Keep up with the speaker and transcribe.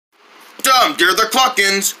They're the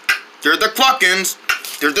Cluckins. They're the Cluckins.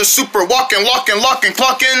 They're the super locking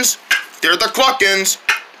Cluckins. They're the Cluckins.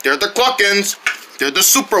 They're the Cluckins. They're the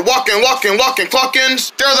super locking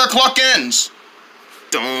Cluckins. They're the Cluckins.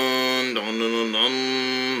 Dun dun dun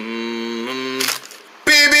dun.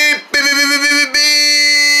 Beep beep beep beep beep beep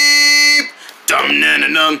beep. Dum dum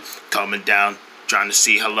dum dum. Coming down, trying to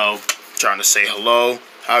say hello.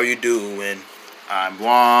 How you doing? I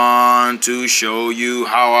want to show you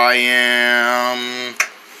how I am.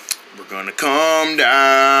 We're gonna come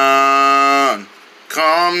down,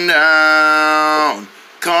 come down,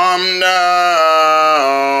 come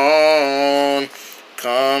down,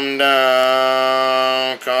 come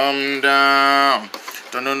down, come down.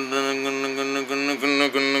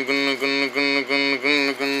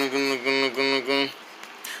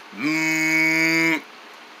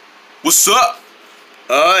 What's up?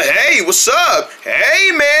 Hey, what's up?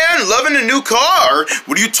 Hey, man, loving the new car.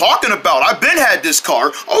 What are you talking about? I've been had this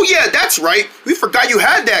car. Oh, yeah, that's right. We forgot you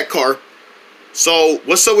had that car. So,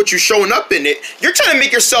 what's up with you showing up in it? You're trying to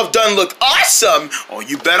make yourself done look awesome. Oh,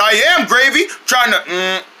 you bet I am, Gravy. Trying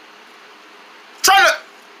to,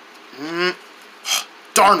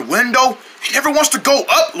 darn window. He never wants to go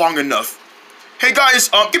up long enough. Hey, guys,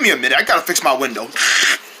 give me a minute. I gotta fix my window.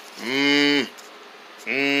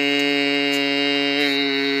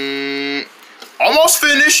 Almost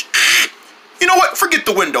finished. You know what? Forget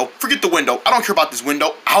the window. Forget the window. I don't care about this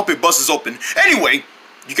window. I hope it busts open. Anyway,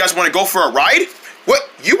 you guys want to go for a ride? What?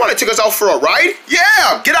 You want to take us out for a ride?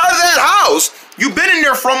 Yeah, get out of that house. You've been in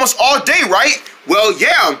there for almost all day, right? Well,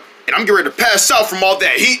 yeah, and I'm getting ready to pass out from all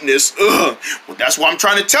that heatness. Ugh. Well, that's what I'm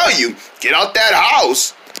trying to tell you. Get out that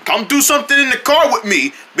house. Come do something in the car with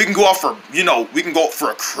me. We can go out for, we can go for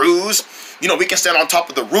a cruise. We can stand on top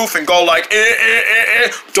of the roof and go like,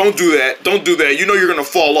 Don't do that. Don't do that. You know you're going to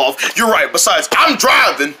fall off. You're right. Besides, I'm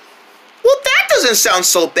driving. Well, that doesn't sound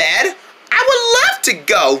so bad. I would love to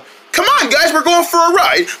go. Come on, guys. We're going for a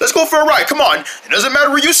ride. Let's go for a ride. Come on. It doesn't matter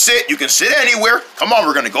where you sit. You can sit anywhere. Come on.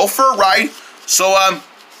 We're going to go for a ride. So,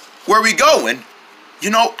 where are we going?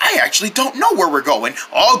 I actually don't know where we're going.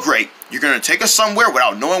 Oh, great. You're going to take us somewhere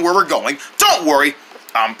without knowing where we're going. Don't worry.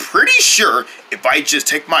 I'm pretty sure if I just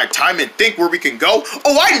take my time and think where we can go.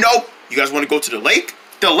 Oh, I know. You guys want to go to the lake?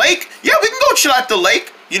 The lake? Yeah, we can go chill at the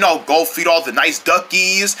lake. Go feed all the nice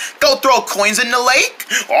duckies. Go throw coins in the lake.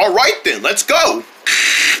 All right, then. Let's go.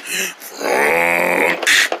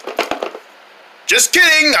 Just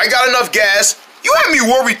kidding. I got enough gas. You had me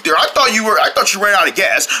worried there. I thought you ran out of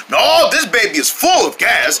gas. No, this baby is full of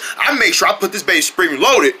gas. I make sure I put this baby spring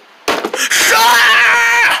loaded.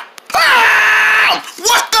 Ah! Ah!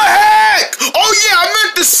 What the heck? Oh yeah, I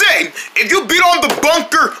meant to say, if you beat on the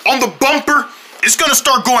bumper, it's gonna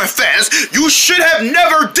start going fast. You should have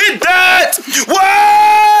never did that.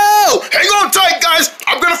 Whoa! Hang on tight, guys.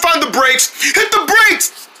 I'm gonna find the brakes. Hit the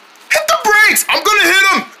brakes. Hit the brakes. I'm gonna hit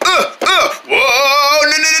them. Whoa!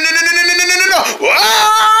 No.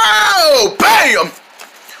 Whoa! Bam!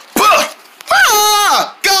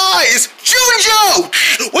 Guys, Junjo!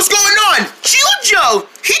 What's going on? Junjo!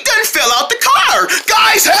 He done fell out the car!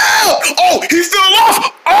 Guys, help! Oh, he fell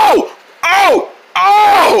off! Oh!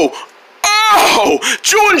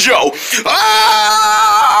 Junjo!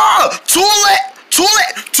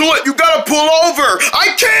 Toilet, you gotta pull over!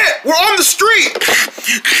 I can't! We're on the street!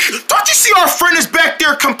 Don't you see our friend is back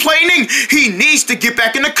there complaining? He needs to get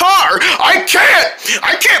back in the car! I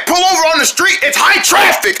can't pull over on the street! It's high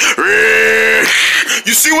traffic!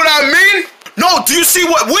 You see what I mean? No, do you see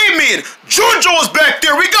what we mean? Junjo is back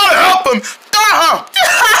there! We gotta help him!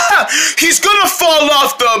 He's gonna fall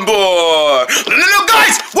off the board! No,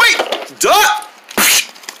 guys! Wait!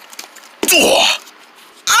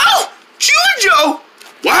 Ow! Junjo!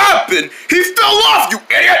 What happened? He fell off, you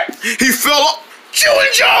idiot! He fell off.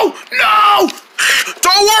 Junjo! No!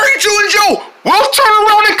 Don't worry, Junjo! We'll turn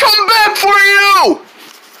around and come back for you!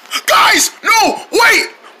 Guys! No!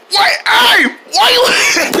 Wait! Hey! Why you...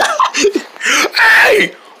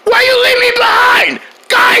 Hey! Why you leave me behind?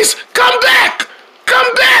 Guys! Come back!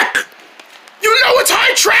 Come back! You know it's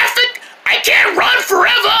high traffic! I can't run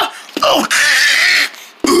forever!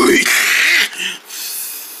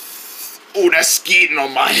 Oh, that's skating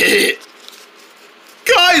on my head.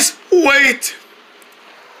 Guys, wait.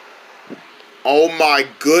 Oh my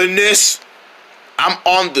goodness. I'm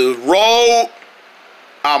on the road.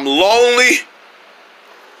 I'm lonely.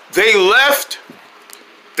 They left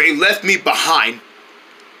me behind.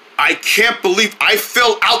 I can't believe I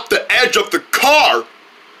fell out the edge of the car.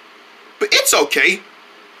 But it's okay.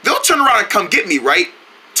 They'll turn around and come get me, right?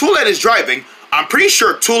 Toolette is driving. I'm pretty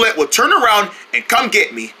sure Toolette will turn around and come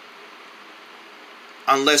get me.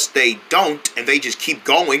 Unless they don't and they just keep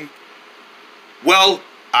going. Well,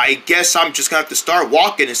 I guess I'm just gonna have to start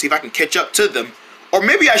walking and see if I can catch up to them. Or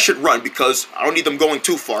maybe I should run because I don't need them going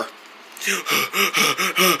too far.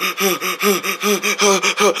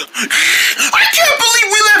 I can't believe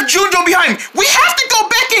we left Junjo behind. We have to go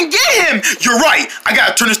back and get him. You're right. I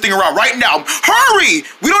gotta turn this thing around right now. Hurry!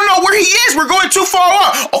 We don't know where he is. We're going too far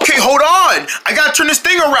off. Okay, hold on. I gotta turn this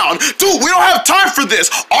thing around. Dude, we don't have time for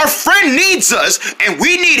this. Our friend needs us, and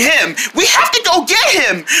we need him. We have to go get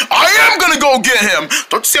him. I am gonna go get him.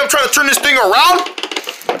 Don't you see I'm trying to turn this thing around?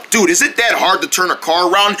 Dude, is it that hard to turn a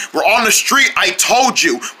car around? We're on the street, I told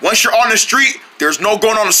you. Once you're on the street, there's no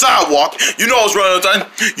going on the sidewalk. You know I was running out of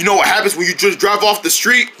time. You know what happens when you just drive off the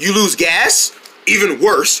street? You lose gas? Even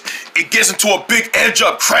worse, it gets into a big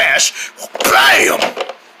edge-up crash. Bam!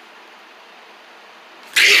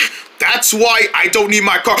 That's why I don't need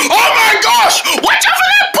my car. Oh my gosh! Watch out for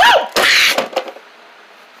that poop!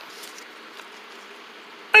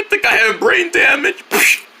 I think I have brain damage.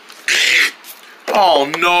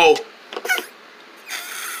 Oh no.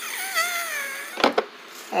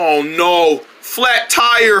 Oh no. Flat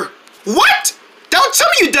tire. What? Don't tell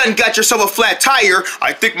me you done got yourself a flat tire.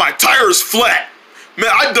 I think my tire is flat. Man,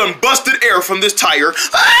 I done busted air from this tire.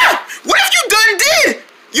 Ah! What if you done did?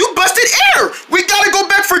 You busted air. We gotta go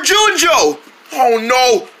back for Junjo. Oh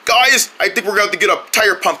no. Guys, I think we're gonna have to get a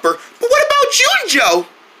tire pumper. But what about Junjo?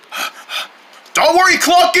 Don't worry,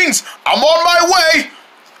 Clunkings. I'm on my way.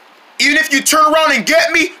 Even if you turn around and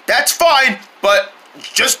get me, that's fine. But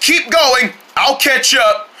just keep going. I'll catch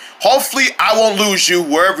up. Hopefully, I won't lose you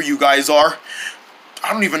wherever you guys are.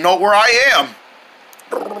 I don't even know where I am.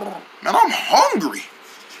 Man, I'm hungry.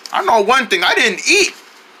 I know one thing. I didn't eat.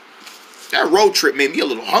 That road trip made me a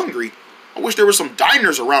little hungry. I wish there were some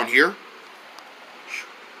diners around here.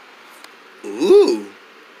 Ooh.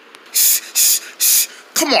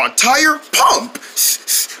 Come on, tire. Pump.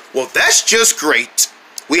 Well, that's just great.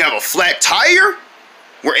 We have a flat tire.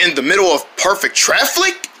 We're in the middle of perfect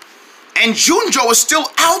traffic. And Junjo is still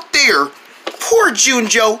out there. Poor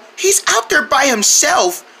Junjo. He's out there by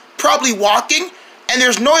himself, probably walking, and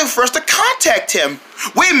there's no way for us to contact him.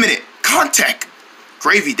 Wait a minute. Contact.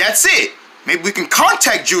 Gravy, that's it. Maybe we can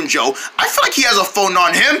contact Junjo. I feel like he has a phone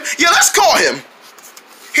on him. Yeah, let's call him.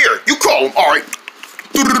 Here, you call him. All right.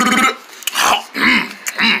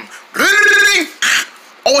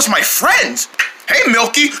 Oh, it's my friends. Hey,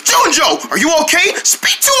 Milky. Junjo, are you okay?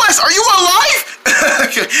 Speak to us. Are you alive?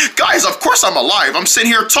 Guys, of course I'm alive. I'm sitting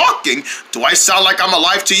here talking. Do I sound like I'm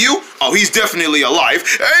alive to you? Oh, he's definitely alive.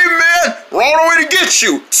 Hey, man, we're on our way to get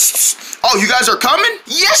you. Oh, you guys are coming?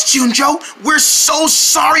 Yes, Junjo. We're so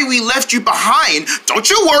sorry we left you behind. Don't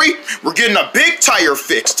you worry. We're getting a big tire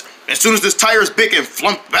fixed. As soon as this tire is big and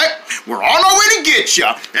flunked back, we're on our way to get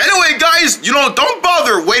ya. Anyway, guys, don't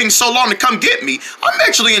bother waiting so long to come get me. I'm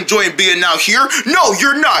actually enjoying being out here. No,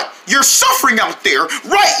 you're not. You're suffering out there.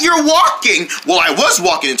 Right, you're walking. Well, I was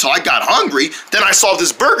walking until I got hungry. Then I saw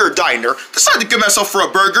this burger diner. Decided to get myself for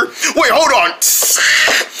a burger. Wait, hold on.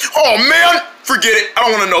 Oh, man. Forget it. I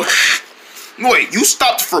don't want to know. Wait, you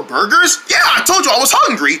stopped for burgers? Yeah, I told you I was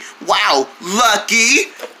hungry. Wow,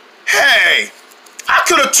 lucky. Hey. I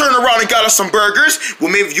could have turned around and got us some burgers.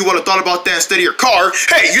 Well, maybe you would have thought about that instead of your car.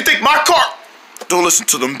 Hey, you think my car... Don't listen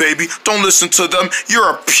to them, baby. Don't listen to them. You're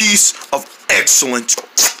a piece of excellence.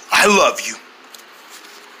 I love you.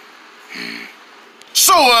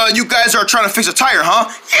 So, you guys are trying to fix a tire, huh?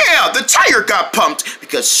 Yeah, the tire got pumped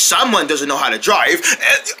because someone doesn't know how to drive.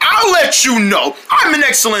 I'll let you know. I'm an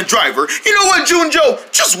excellent driver. You know what, Junjo?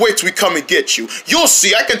 Just wait till we come and get you. You'll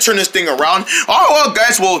see. I can turn this thing around. Oh, well,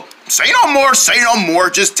 guys, well... Say no more, say no more.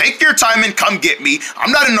 Just take your time and come get me. I'm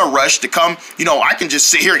not in a rush to come. I can just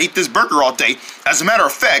sit here and eat this burger all day. As a matter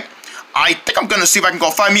of fact, I think I'm going to see if I can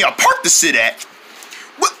go find me a park to sit at.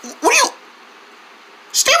 What do you...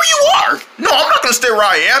 Stay where you are. No, I'm not going to stay where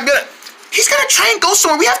I am. He's going to try and go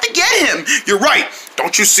somewhere. We have to get him. You're right.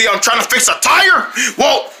 Don't you see I'm trying to fix a tire?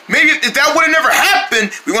 Well, maybe if that would have never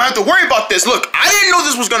happened, we won't have to worry about this. Look, I didn't know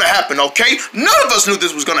this was going to happen, okay? None of us knew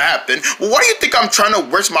this was going to happen. Well, why do you think I'm trying to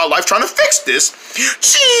waste my life trying to fix this?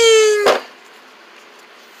 Ching!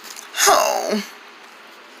 Oh,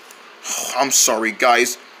 I'm sorry,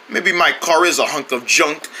 guys. Maybe my car is a hunk of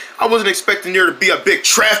junk. I wasn't expecting there to be a big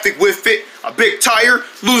traffic with it, a big tire,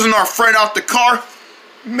 losing our friend out the car.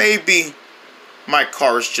 Maybe my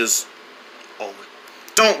car is just old.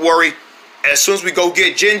 Don't worry. As soon as we go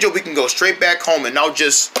get Junjo, we can go straight back home and I'll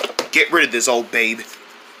just get rid of this old babe.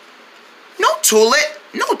 No, Tulip.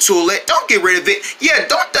 No, Tulip. Don't get rid of it. Yeah,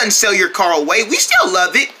 don't done sell your car away. We still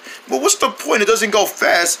love it. Well, what's the point? It doesn't go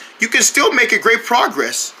fast. You can still make it great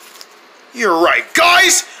progress. You're right,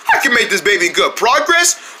 guys. I can make this baby good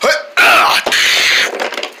progress.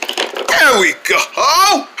 There we go.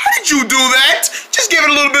 How did you do that? Just give it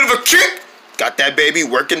a little bit of a kick. Got that baby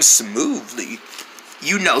working smoothly.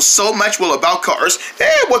 You know so much, Will, about cars.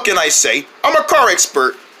 What can I say? I'm a car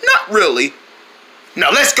expert. Not really. Now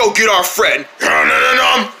let's go get our friend.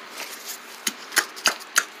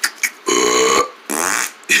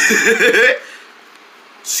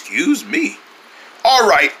 Excuse me. All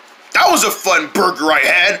right, that was a fun burger I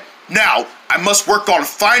had. Now, I must work on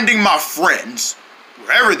finding my friends,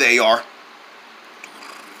 wherever they are.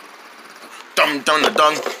 Dum dum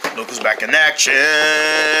dum. Look who's back in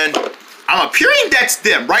action. I'm appearing that's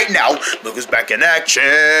them right now. Look who's back in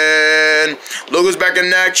action. Look who's back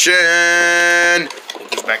in action.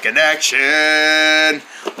 Look who's back in action.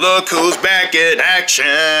 Look who's back in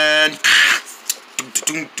action.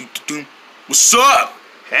 What's up?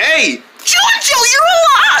 Hey, Jojo, you're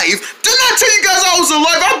alive! Didn't I tell you guys I was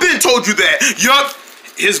alive? I've been told you that. Yup.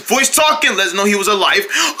 His voice talking lets us know he was alive.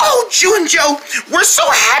 Oh, Junjo, we're so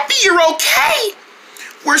happy you're okay.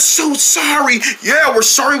 We're so sorry. Yeah, we're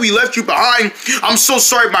sorry we left you behind. I'm so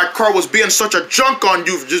sorry my car was being such a junk on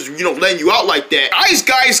you for just, letting you out like that.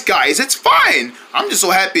 Guys, it's fine. I'm just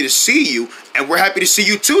so happy to see you. And we're happy to see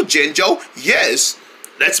you too, Jinjo. Yes.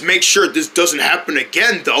 Let's make sure this doesn't happen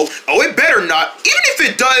again, though. Oh, it better not. Even if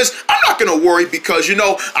it does, I'm not gonna worry because,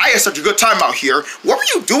 I had such a good time out here. What were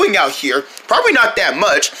you doing out here? Probably not that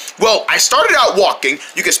much. Well, I started out walking.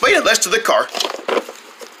 You can explain it less to the car.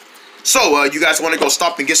 So, you guys want to go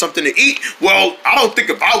stop and get something to eat? Well, I don't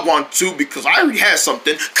think if I want to because I already had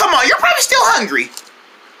something. Come on, you're probably still hungry.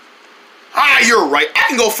 You're right. I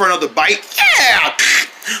can go for another bite. Yeah.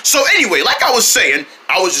 So anyway, like I was saying,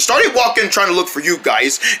 I just started walking trying to look for you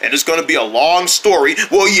guys, and it's gonna be a long story.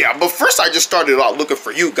 Well, yeah, but first I just started out looking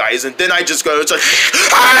for you guys, and then I just got to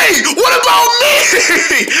hey, what about me?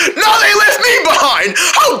 Now they left me behind.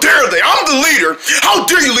 How dare they? I'm the leader. How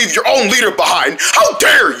dare you leave your own leader behind? How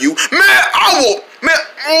dare you? Man, I will. Man,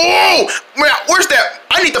 where's that?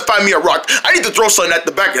 I need to find me a rock. I need to throw something at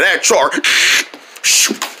the back of that car.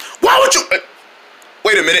 Why would you?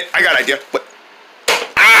 Wait a minute, I got an idea. What?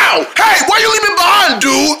 Ow! Hey, why you leave me behind,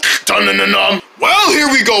 dude? Dun-dun-dun-dun. Well, here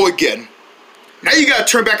we go again. Now you gotta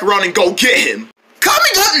turn back around and go get him.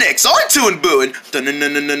 Coming up next on Toon Boon.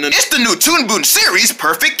 Dun-dun-dun-dun-dun. It's the new Toon Boon series,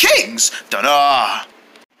 Perfect Kings. Dun-dun.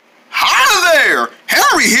 Hi there,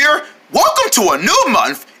 Harry here. Welcome to a new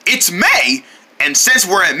month. It's May, and since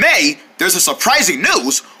we're in May, there's a surprising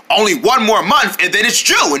news. Only one more month, and then it's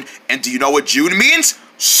June. And do you know what June means?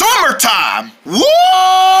 Summertime! Woo!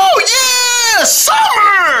 Yeah!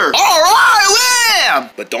 Summer! Alright, Lamb!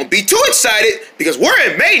 But don't be too excited, because we're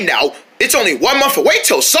in May now. It's only 1 month away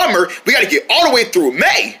till summer. We gotta get all the way through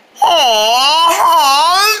May.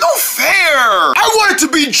 Aww, no fair! I want it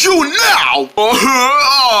to be June now!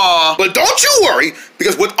 But don't you worry,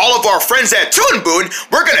 because with all of our friends at Toon Boon,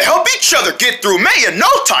 we're gonna help each other get through May in no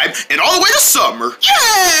time and all the way to summer.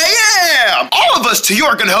 Yeah! All of us to you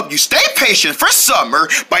are gonna help you stay patient for summer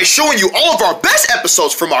by showing you all of our best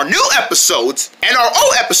episodes from our new episodes and our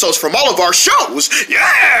old episodes from all of our shows.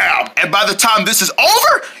 Yeah! And by the time this is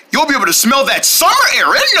over, you'll be able to smell that summer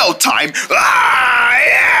air in no time.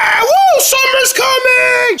 Yeah! Woo! Summer's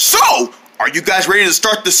coming! So, are you guys ready to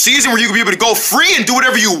start the season where you can be able to go free and do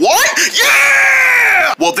whatever you want?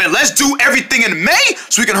 Yeah! Well then, let's do everything in May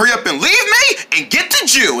so we can hurry up and leave May and get to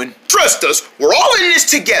June. Trust us, we're all in this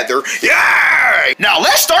together. Yeah! Now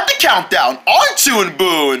let's start the countdown on Toon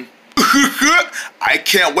Boon. I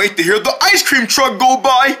can't wait to hear the ice cream truck go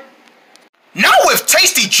by. Now with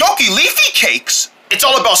tasty, jokey, leafy cakes. It's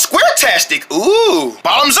all about Square-tastic. Ooh.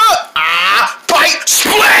 Bottoms up. Bite,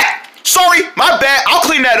 split. Sorry, my bad. I'll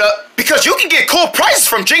clean that up. Because you can get cool prizes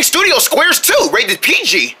from Jinx Studio Squares too, rated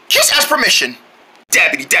PG. Just ask permission.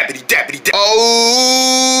 Dabbity, dabbity, dabbity,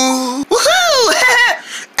 oh. Woohoo!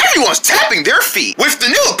 Everyone's tapping their feet with the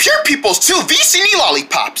new Pure People's 2 VCD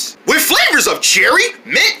lollipops. With flavors of cherry,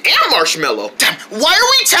 mint, and marshmallow. Damn, why are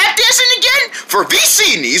we tap dancing again? For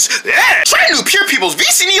VCDs, yeah. Try new Pure People's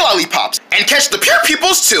VCD lollipops and catch the Pure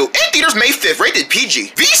People's 2 in theaters May 5th, rated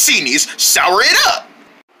PG. VCDs, sour it up.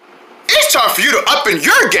 It's time for you to up in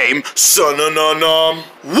your game, son-a-na-num.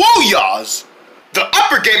 Woo-yas. The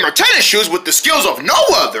upper gamer tennis shoes with the skills of no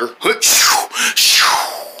other.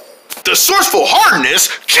 The sourceful hardness.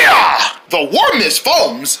 The warmest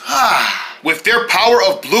foams. With their power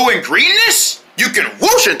of blue and greenness, you can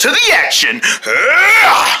whoosh into the action.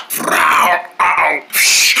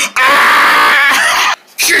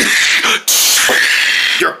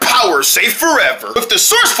 Your power's safe forever with the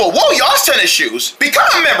sourceful Woyos tennis shoes. Become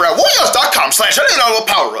a member at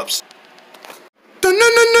woyos.com/power-ups.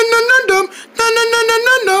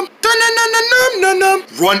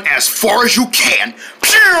 Run as far as you can.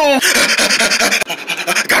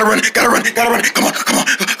 Gotta run. Come on.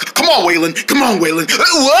 Come on, Waylon.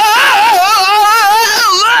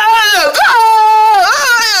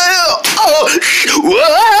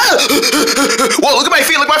 Whoa, look at my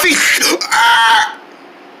feet.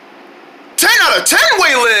 10 out of 10,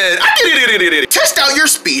 Waylon. I did it. Test out your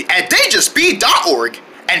speed at dangerspeed.org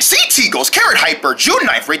and see T-Go's Carrot Hyper June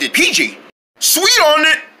 9th rated PG. Sweet on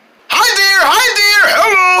it. Hi there.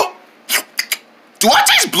 Hello. Do I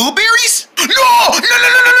taste blueberries? No.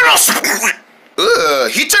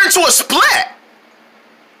 He turned into a splat.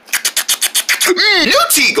 New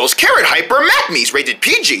T-Go's Carrot Hyper Macme's rated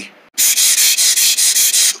PG.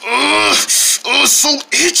 So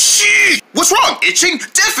itchy. What's wrong? Itching?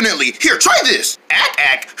 Definitely. Here, try this.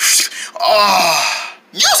 Ack.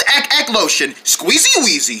 Use Ack lotion. Squeezy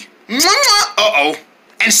wheezy. Uh-oh.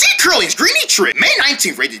 And see Curling's Greeny Trip, May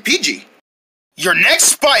 19th, rated PG. Your next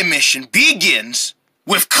spy mission begins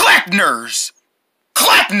with Clackners.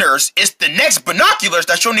 Clackners is the next binoculars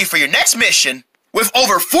that you'll need for your next mission, with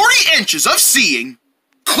over 40 inches of seeing,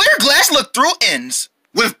 clear glass look-through ends,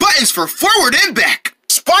 with buttons for forward and back.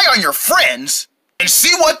 Spy on your friends and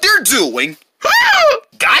see what they're doing.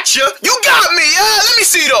 Gotcha! You got me! Let me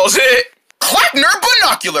see those. Clackner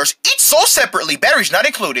binoculars, each sold separately, batteries not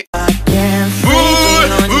included.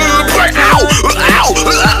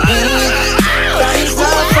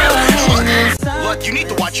 Look, you need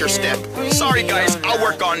to watch your step. Sorry guys, I'll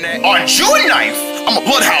work on that. On June 9th, I'm a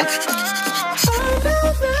bloodhound.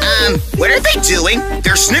 What are they doing?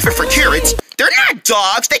 They're sniffing for carrots. They're not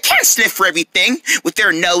dogs. They can't sniff for everything with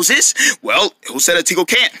their noses. Well, who said a T-Go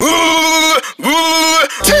can't?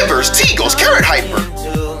 Timbers, T-Go's Carrot Hyper.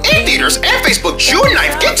 In theaters and Facebook June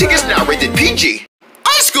 9th. Get tickets now, rated PG.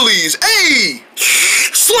 Icecleeze, hey!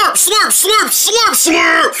 Slurp.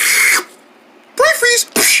 Brain freeze.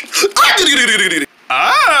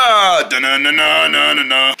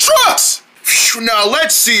 Trucks! Now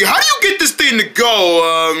let's see, how do you get this thing to go?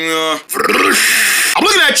 I'm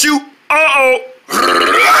looking at you. Uh-oh.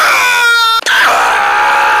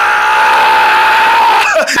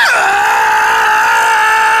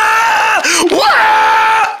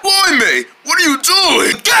 Blimey, what are you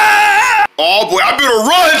doing? Oh boy, I better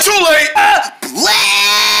run, too late.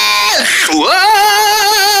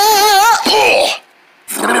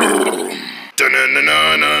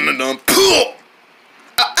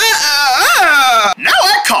 Now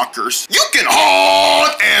at Conker's, you can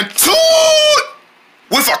honk and toot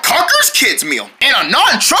with a Conker's Kids meal and a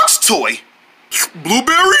non-Trunks toy.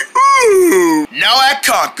 Blueberry? Ooh. Now at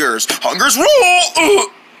Conker's, Hunger's Rule.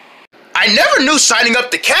 I never knew signing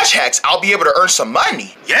up to Cash Hacks I'll be able to earn some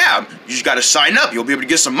money. Yeah, you just gotta sign up. You'll be able to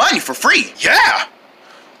get some money for free. Yeah.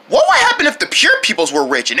 What would happen if the Pure Peoples were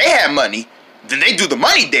rich and they had money? Then they do the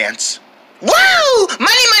money dance. Woo!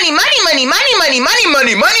 Money.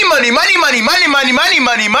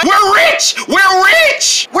 We're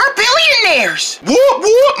rich! We're billionaires! Whoop!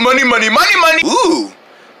 Money. Ooh.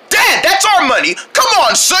 Dad, that's our money. Come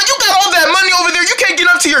on, son, you got all that money over there. You can't get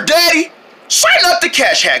up to your daddy. Sign up to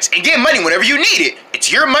Cash Hacks and get money whenever you need it. It's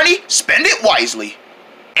your money, spend it wisely.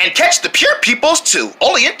 And catch the Pure Peoples too,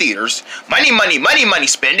 only in theaters. Money,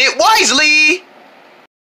 spend it wisely.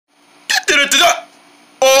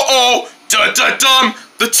 Uh-oh. Dum.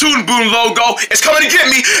 The Toon Boon logo is coming to get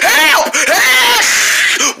me. Help!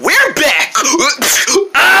 We're back.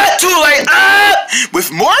 Too late.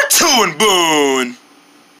 With more Toon Boon.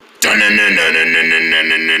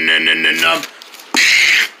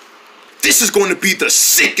 This is going to be the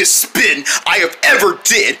sickest spin I have ever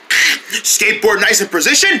did. Skateboard nice in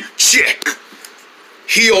position? Check.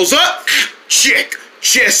 Heels up? Check.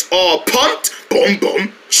 Chest all pumped?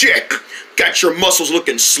 Boom. Check. Got your muscles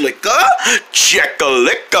looking slicker?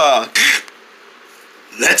 Check-a-licker.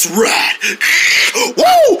 Let's ride.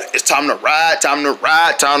 Woo! It's time to ride.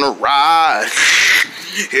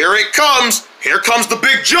 Here it comes. Here comes the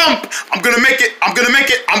big jump. I'm gonna make it.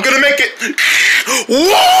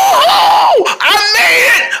 Whoa! I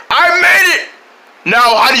made it.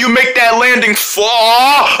 Now, how do you make that landing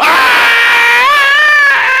fall?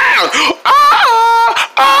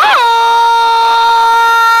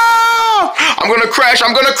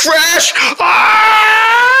 I'm gonna crash.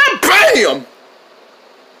 Bam!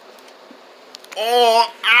 Oh,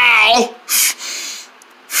 ow.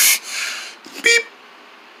 Beep.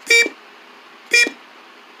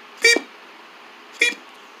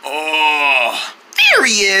 Oh, there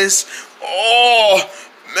he is. Oh,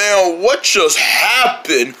 man, what just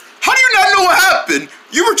happened? How do you not know what happened?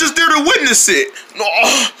 You were just there to witness it.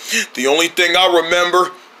 Oh, The only thing I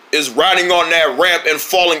remember is riding on that ramp and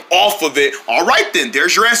falling off of it. All right then,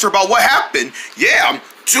 there's your answer about what happened. Yeah,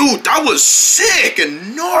 dude, that was sick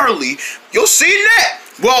and gnarly. You seen that?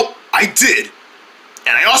 Well, I did.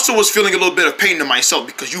 And I also was feeling a little bit of pain to myself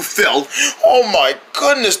because you fell. Oh my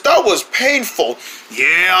goodness, that was painful.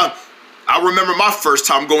 Yeah, I remember my first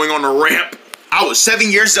time going on a ramp. I was 7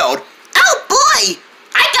 years old. Oh boy,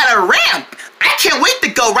 I got a ramp. I can't wait to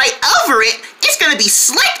go right over it. It's gonna be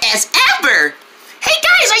slick as ever. Hey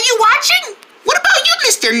guys, are you watching? What about you,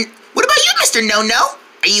 Mr. No-No?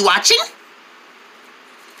 Are you watching?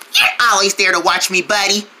 You're always there to watch me,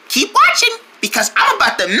 buddy. Keep watching, because I'm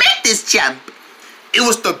about to make this jump. It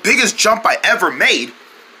was the biggest jump I ever made.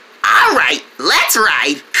 All right, let's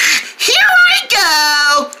ride. Here I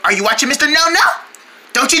go. Are you watching, Mr. No-No?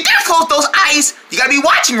 Don't you dare close those eyes. You gotta be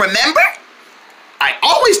watching, remember? I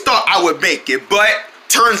always thought I would make it, but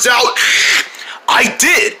turns out I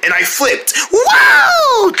did, and I flipped.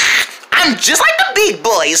 Whoa! I'm just like the big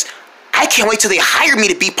boys. I can't wait till they hire me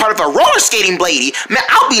to be part of a roller skating bladey. Man,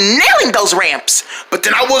 I'll be nailing those ramps. But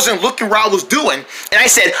then I wasn't looking what I was doing, and I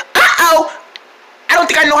said, uh-oh. I don't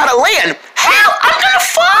think I know how to land. Help, I'm gonna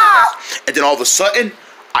fall. And then all of a sudden,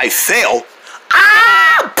 I fell.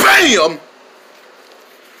 Ah, bam!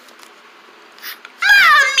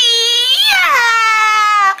 Mommy!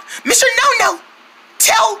 Ah. Mr. No-No,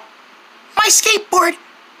 tell my skateboard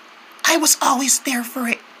I was always there for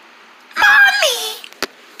it. Mommy!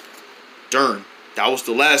 Darn, that was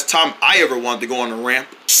the last time I ever wanted to go on a ramp.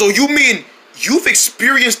 So you mean you've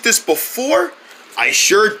experienced this before? I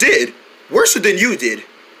sure did. Worse than you did.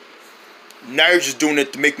 Now you're just doing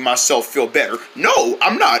it to make myself feel better. No,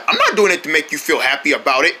 I'm not. I'm not doing it to make you feel happy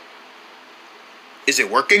about it. Is it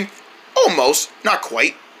working? Almost. Not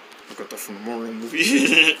quite. I got that from the Mario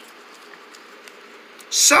movie.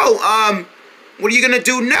 So, what are you gonna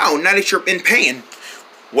do now that you're in pain?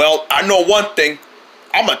 Well, I know one thing.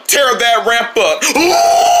 I'm gonna tear that ramp up.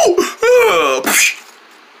 Oh!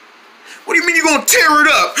 What do you mean you're gonna tear it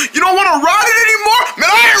up? You don't wanna ride it anymore? Man,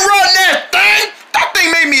 I ain't riding that thing! That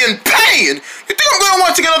thing made me in pain! You think I'm gonna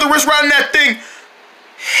want to take another risk riding that thing?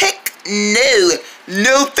 Heck no.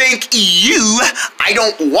 No thank you. I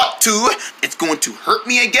don't want to. It's going to hurt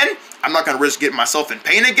me again. I'm not gonna risk getting myself in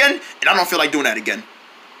pain again, and I don't feel like doing that again.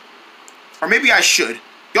 Or maybe I should.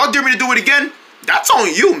 Y'all dare me to do it again? That's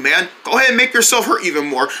on you, man. Go ahead and make yourself hurt even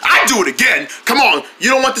more. I do it again. Come on. You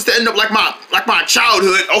don't want this to end up like my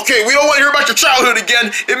childhood. Okay, we don't want to hear about your childhood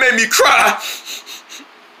again. It made me cry.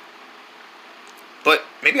 But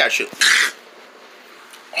maybe I should.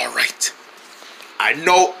 All right. I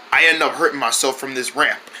know I end up hurting myself from this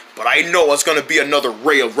ramp, but I know it's gonna be another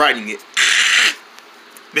way of riding it.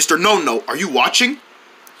 Mr. No-No, are you watching?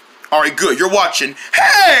 All right, good. You're watching.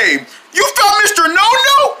 Hey, you found Mr.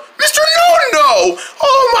 No-No? Mr. No-No!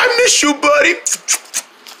 Oh, I miss you, buddy.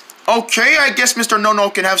 Okay, I guess Mr.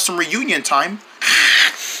 No-No can have some reunion time.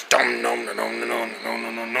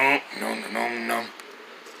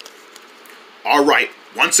 All right,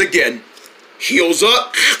 once again, heels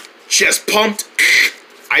up, chest pumped,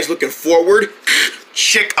 eyes looking forward,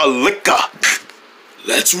 chick-a-licka.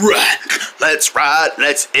 Let's ride. Let's ride.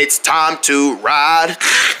 It's time to ride.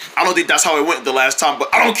 I don't think that's how it went the last time, but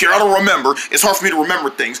I don't care. I don't remember. It's hard for me to remember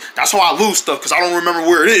things. That's how I lose stuff, because I don't remember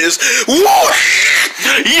where it is.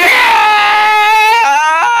 Whoosh! Yeah!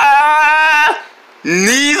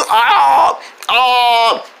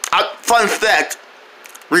 Fun fact.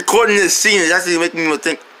 Recording this scene is actually making me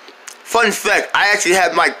think. Fun fact. I actually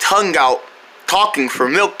had my tongue out talking for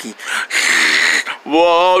Milky.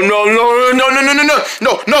 Whoa, no, not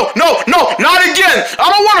again.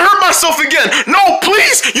 I don't want to hurt myself again. No,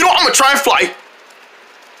 please. You know, I'm going to try and fly.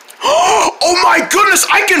 Oh my goodness,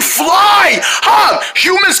 I can fly. Huh,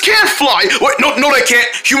 humans can't fly. Wait, no, they can't.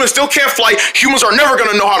 Humans still can't fly. Humans are never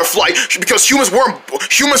going to know how to fly because humans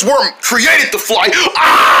weren't created to fly.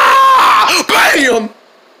 Ah, bam.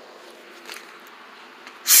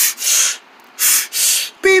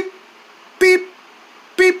 Beep, beep,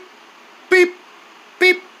 beep, beep,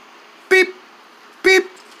 beep, beep, beep,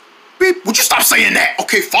 beep. Would you stop saying that?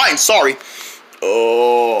 Okay, fine, sorry.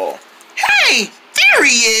 Oh. Hey, there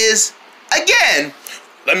he is. Again.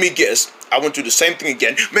 Let me guess. I went through the same thing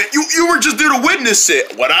again. Man, you were just there to witness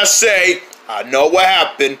it. What I say, I know what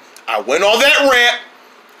happened. I went on that rant.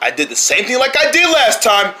 I did the same thing like I did last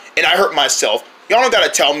time, and I hurt myself. Y'all don't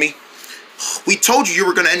gotta tell me. We told you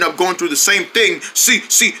were gonna end up going through the same thing. See,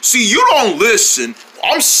 you don't listen.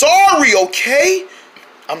 I'm sorry, okay?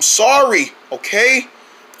 I'm sorry, okay?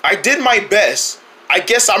 I did my best. I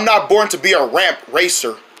guess I'm not born to be a ramp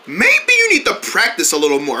racer. Maybe you need to practice a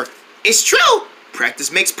little more. It's true.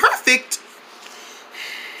 Practice makes perfect.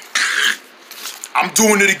 I'm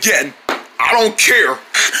doing it again. I don't care.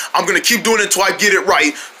 I'm gonna keep doing it until I get it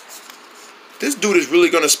right. This dude is really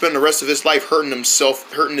gonna spend the rest of his life hurting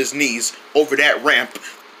himself, hurting his knees over that ramp.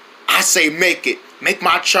 I say make it. Make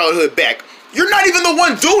my childhood back. You're not even the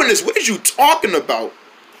one doing this. What are you talking about?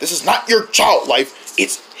 This is not your child life.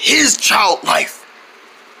 It's his child life.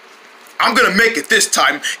 I'm gonna make it this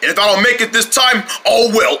time, and if I don't make it this time,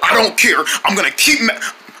 oh well, I don't care. I'm gonna keep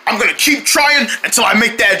trying until I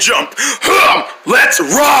make that jump. Let's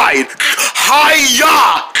ride!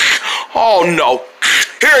 Hi-ya! Oh no.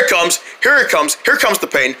 Here it comes. Here it comes. Here comes the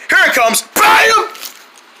pain. Here it comes. Bam!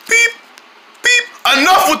 Beep. Beep.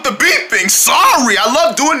 Enough with the beeping. Sorry, I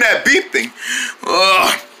love doing that beeping.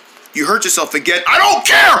 You hurt yourself again. I don't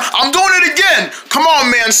care. I'm doing it again. Come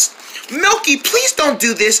on, man. Milky, please don't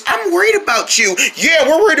do this. I'm worried about you. Yeah,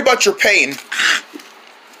 we're worried about your pain.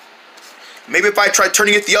 Maybe if I try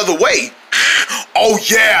turning it the other way. Oh,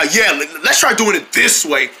 yeah. Let's try doing it this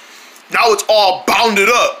way. Now it's all bounded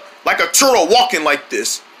up. Like a turtle walking like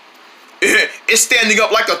this. It's standing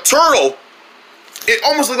up like a turtle. It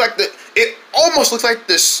almost looks like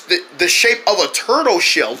the shape of a turtle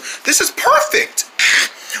shell. This is perfect.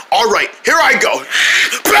 All right, here I go.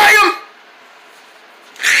 Bam!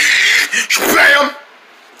 Bam!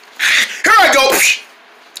 Here I go.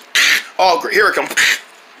 Oh, great. Here it comes.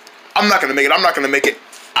 I'm not gonna make it. I'm not gonna make it.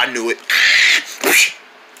 I knew it.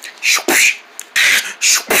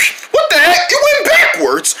 What the heck? It went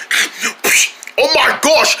backwards. Oh my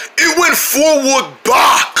gosh! It went forward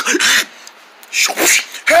back.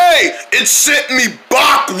 Hey! It sent me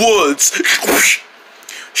backwards.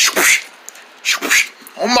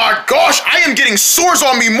 Oh my gosh! I am getting sores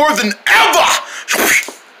on me more than ever.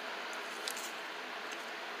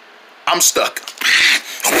 I'm stuck.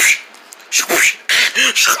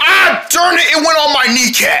 Ah, darn it! It went on my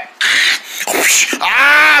kneecap.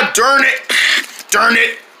 Ah, darn it! Darn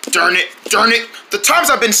it! Darn it! Darn it! The times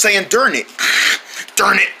I've been saying darn it.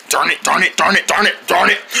 Darn it! Darn it! Darn it! Darn it! Darn it! Darn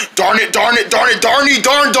it! Darn it! Darn it! Darn it! Darny!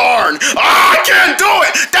 Darn! Darn! Ah, I can't do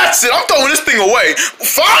it! That's it! I'm throwing this thing away.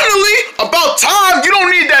 Finally! About time! You don't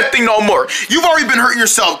need that thing no more. You've already been hurting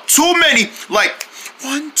yourself too many. Like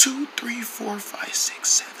 1, 2, 3, 4, 5, 6,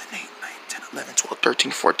 7, 8, 9, 10, 11, 12,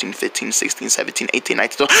 13, 14, 15, 16, 17, 18,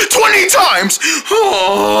 19, 20 times!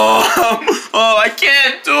 Oh, I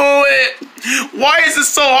can't do it! Why is it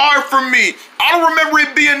so hard for me? I don't remember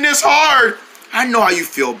it being this hard. I know how you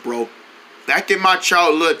feel, bro. Back in my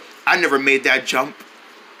childhood, I never made that jump.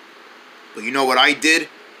 But you know what I did?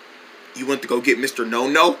 You went to go get Mr.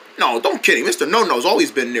 No-No? No, don't kid me. Mr. No-No's always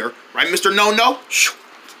been there. Right, Mr. No-No?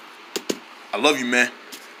 I love you, man.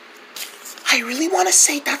 I really want to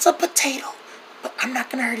say that's a potato, but I'm not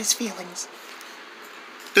going to hurt his feelings.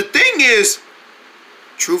 The thing is,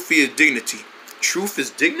 truth is dignity. Truth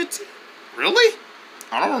is dignity? Really?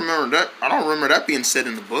 I don't remember that. I don't remember that being said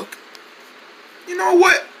in the book. You know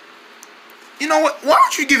what? You know what? Why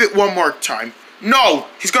don't you give it one more time? No,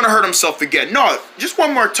 he's gonna hurt himself again. No, just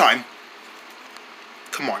one more time.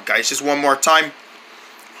 Come on, guys, just one more time.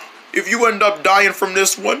 If you end up dying from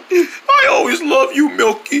this one, I always love you,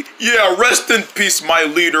 Milky. Yeah, rest in peace, my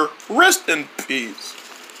leader. Rest in peace.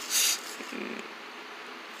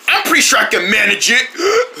 I'm pretty sure I can manage it.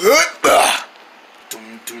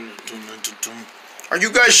 Are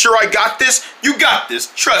you guys sure I got this? You got this.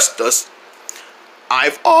 Trust us.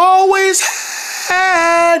 I've always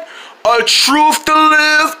had a truth to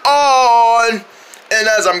live on. And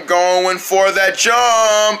as I'm going for that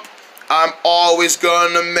jump, I'm always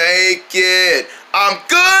gonna make it. I'm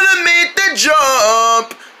gonna make the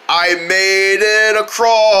jump. I made it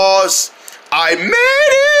across. I made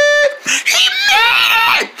it. He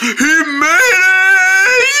made it. He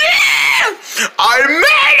made it. Yeah. I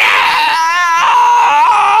made it.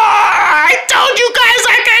 I told you guys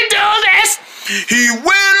I could do this. He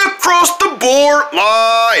went across the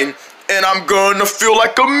borderline, and I'm gonna feel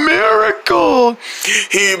like a miracle.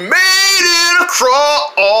 He made it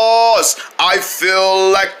across. I feel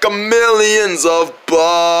like millions of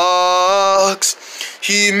bucks.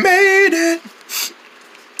 He made it.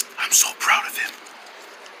 I'm so proud of him.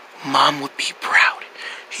 Mom would be proud.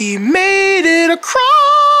 He made it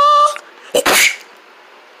across.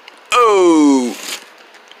 Oh.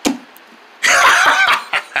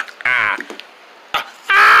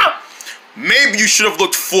 Maybe you should have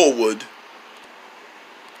looked forward.